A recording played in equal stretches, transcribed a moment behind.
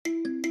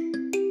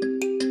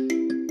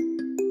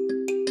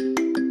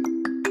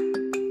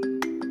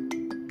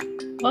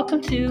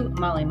Welcome to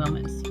Molly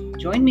Moments.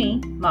 Join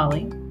me,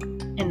 Molly,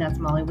 and that's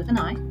Molly with an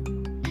I,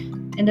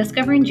 in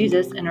discovering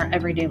Jesus in our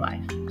everyday life.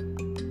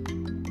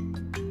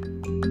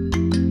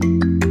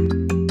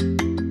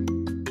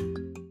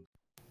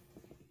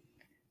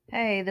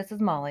 Hey, this is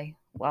Molly.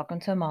 Welcome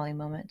to Molly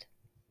Moment.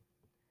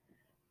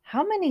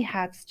 How many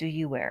hats do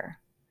you wear?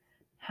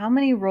 How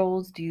many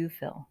roles do you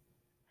fill?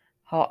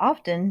 How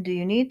often do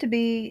you need to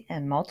be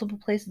in multiple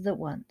places at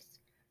once?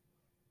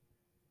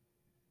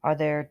 Are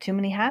there too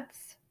many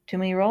hats? Too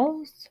many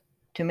roles?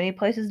 Too many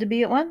places to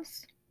be at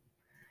once?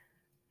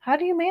 How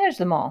do you manage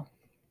them all?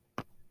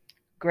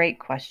 Great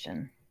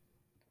question.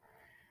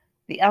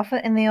 The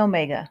Alpha and the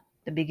Omega,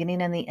 the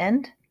beginning and the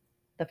end,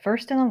 the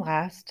first and the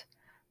last,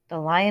 the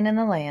Lion and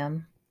the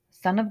Lamb,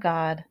 Son of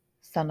God,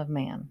 Son of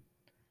Man.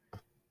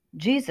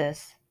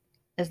 Jesus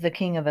is the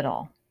King of it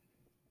all.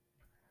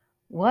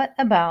 What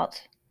about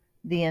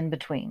the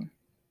in-between?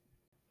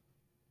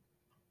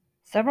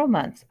 Several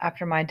months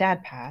after my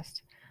dad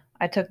passed,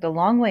 I took the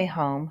long way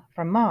home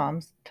from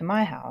Mom's to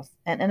my house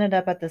and ended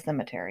up at the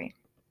cemetery.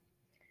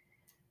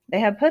 They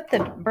had put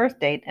the birth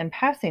date and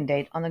passing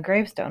date on the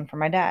gravestone for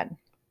my dad.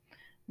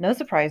 No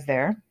surprise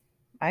there.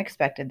 I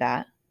expected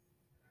that.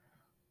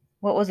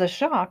 What was a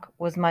shock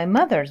was my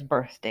mother's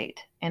birth date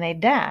and a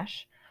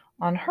dash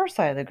on her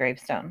side of the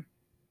gravestone.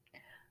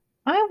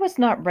 I was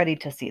not ready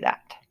to see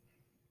that.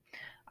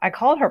 I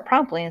called her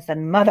promptly and said,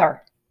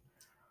 "Mother,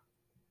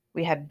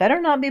 we had better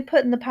not be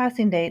putting the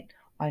passing date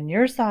on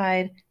your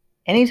side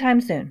anytime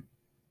soon."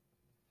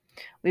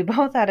 We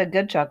both had a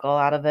good chuckle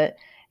out of it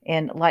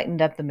and lightened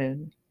up the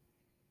mood.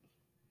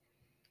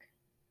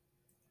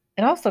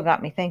 It also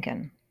got me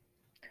thinking,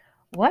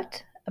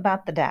 what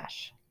about the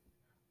dash?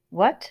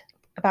 What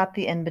about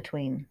the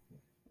in-between?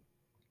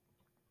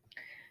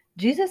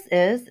 Jesus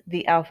is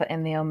the Alpha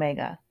and the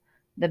Omega,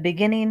 the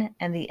beginning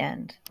and the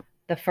end,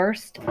 the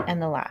first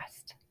and the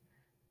last,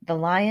 the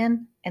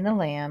Lion and the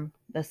Lamb,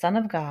 the Son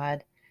of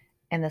God,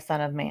 and the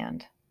Son of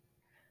Man.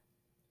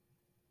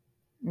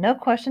 No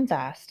questions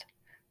asked.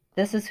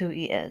 This is who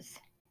he is.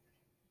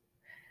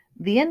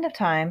 The end of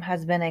time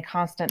has been a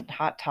constant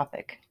hot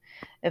topic.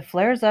 It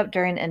flares up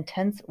during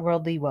intense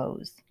worldly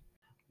woes.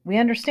 We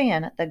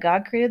understand that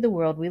God created the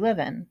world we live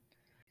in.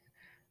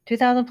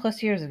 2,000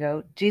 plus years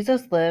ago,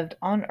 Jesus lived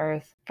on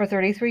earth for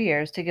 33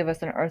 years to give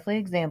us an earthly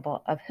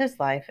example of his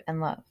life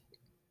and love.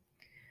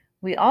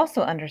 We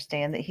also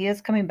understand that he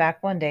is coming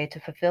back one day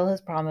to fulfill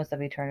his promise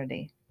of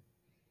eternity.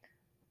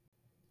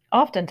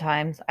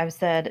 Oftentimes, I've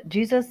said,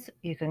 "Jesus,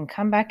 you can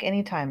come back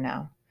anytime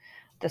now.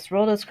 This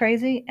world is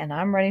crazy, and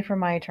I'm ready for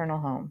my eternal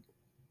home."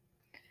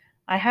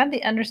 I had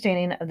the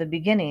understanding of the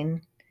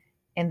beginning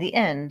and the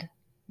end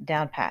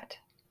down pat.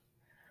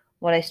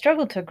 What I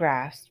struggled to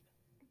grasp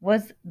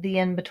was the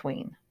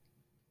in-between.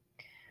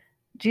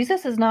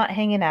 Jesus is not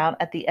hanging out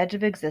at the edge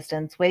of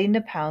existence, waiting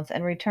to pounce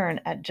and return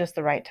at just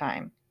the right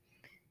time.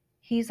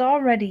 He's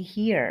already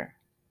here.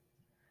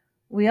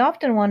 We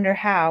often wonder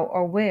how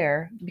or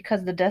where because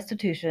of the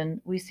destitution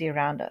we see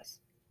around us.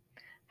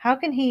 How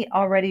can he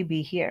already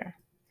be here?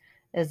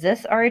 Is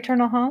this our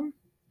eternal home?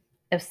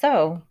 If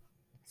so,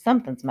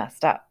 something's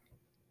messed up.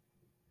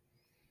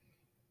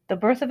 The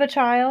birth of a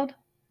child,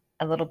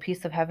 a little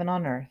piece of heaven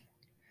on earth.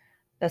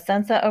 The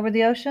sunset over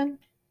the ocean,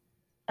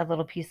 a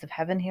little piece of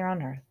heaven here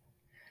on earth.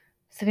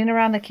 Sitting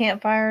around the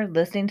campfire,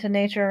 listening to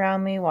nature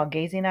around me while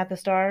gazing at the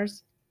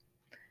stars,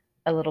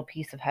 a little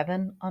piece of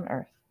heaven on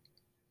earth.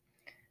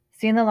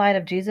 Seeing the light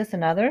of Jesus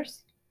in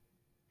others,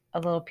 a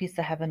little piece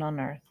of heaven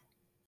on earth.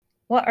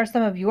 What are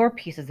some of your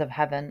pieces of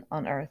heaven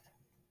on earth?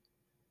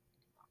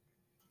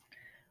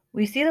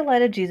 We see the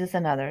light of Jesus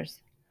in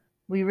others.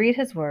 We read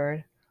his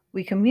word.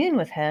 We commune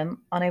with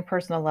him on a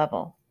personal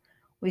level.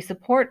 We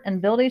support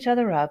and build each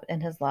other up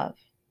in his love.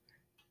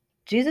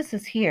 Jesus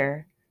is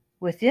here,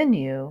 within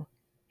you,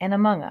 and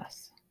among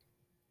us.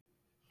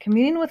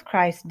 Communion with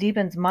Christ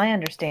deepens my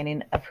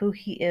understanding of who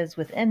he is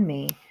within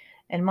me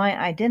and my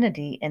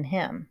identity in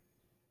him.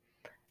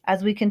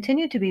 As we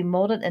continue to be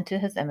molded into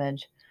his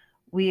image,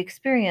 we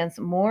experience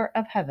more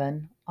of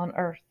heaven on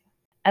earth.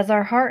 As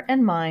our heart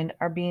and mind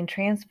are being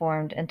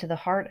transformed into the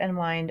heart and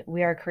mind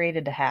we are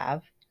created to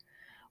have,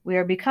 we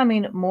are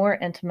becoming more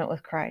intimate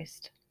with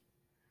Christ.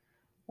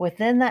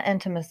 Within that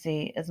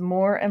intimacy is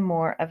more and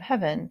more of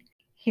heaven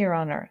here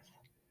on earth.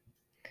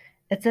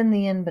 It's in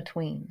the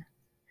in-between,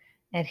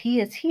 and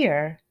he is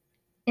here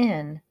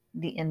in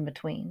the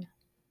in-between.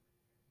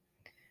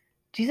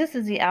 Jesus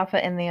is the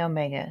Alpha and the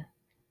Omega,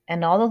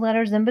 and all the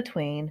letters in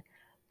between,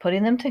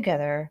 putting them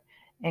together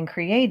and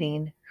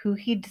creating who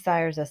he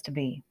desires us to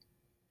be.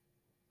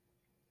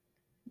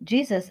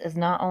 Jesus is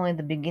not only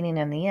the beginning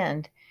and the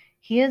end,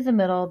 he is the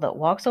middle that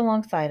walks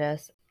alongside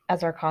us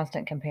as our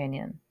constant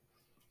companion.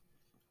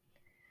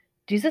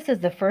 Jesus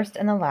is the first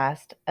and the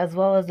last, as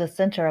well as the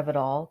center of it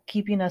all,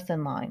 keeping us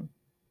in line.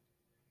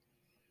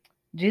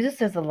 Jesus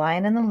is the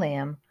Lion and the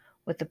Lamb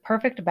with the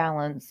perfect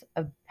balance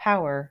of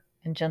power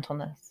and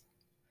gentleness.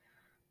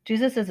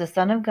 Jesus is the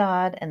Son of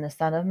God and the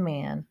Son of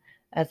Man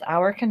as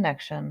our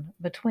connection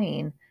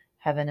between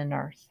heaven and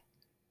earth.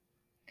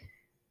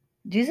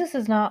 Jesus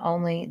is not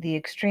only the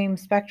extreme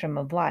spectrum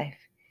of life,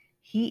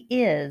 he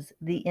is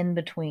the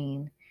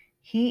in-between.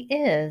 He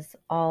is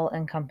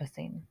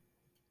all-encompassing.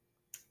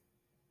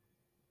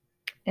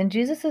 In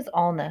Jesus'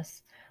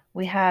 allness,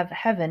 we have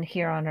heaven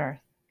here on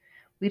earth.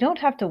 We don't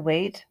have to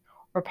wait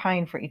or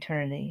pine for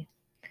eternity.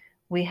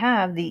 We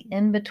have the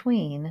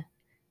in-between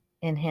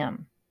in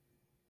him.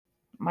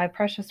 My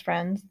precious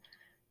friends,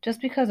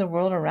 just because the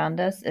world around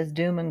us is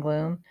doom and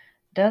gloom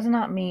does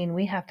not mean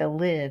we have to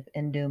live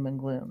in doom and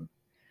gloom.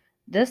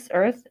 This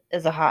earth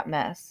is a hot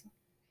mess.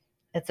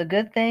 It's a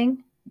good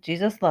thing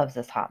Jesus loves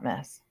this hot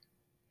mess.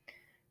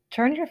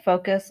 Turn your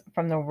focus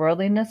from the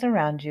worldliness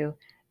around you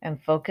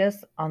and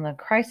focus on the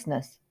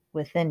Christness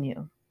within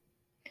you.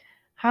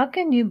 How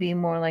can you be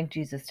more like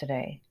Jesus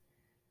today?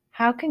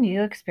 How can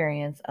you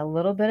experience a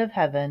little bit of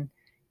heaven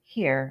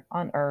here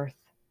on earth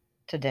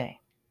today?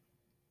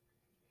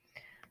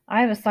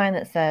 I have a sign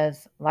that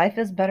says, "Life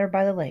is better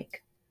by the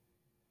lake."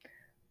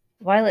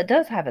 While it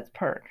does have its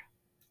perk,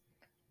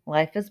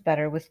 life is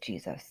better with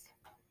Jesus.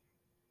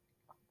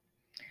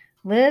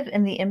 Live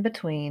in the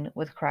in-between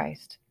with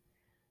Christ.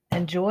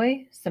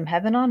 Enjoy some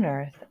heaven on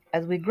earth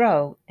as we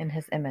grow in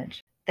his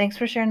image. Thanks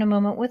for sharing a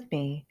moment with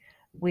me.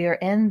 We are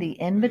in the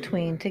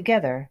in-between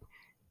together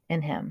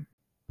in him.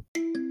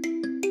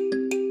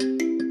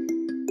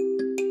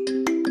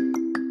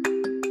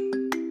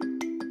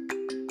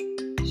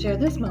 Share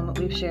this moment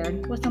we've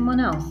shared with someone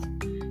else.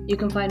 You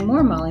can find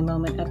more Molly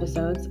Moment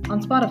episodes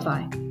on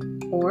Spotify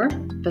or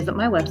visit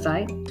my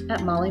website at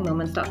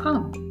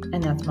mollymoments.com,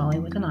 and that's Molly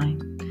with an I,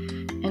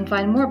 and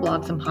find more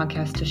blogs and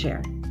podcasts to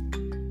share.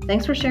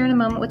 Thanks for sharing a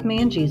moment with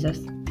me and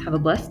Jesus. Have a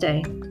blessed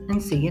day,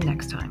 and see you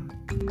next time.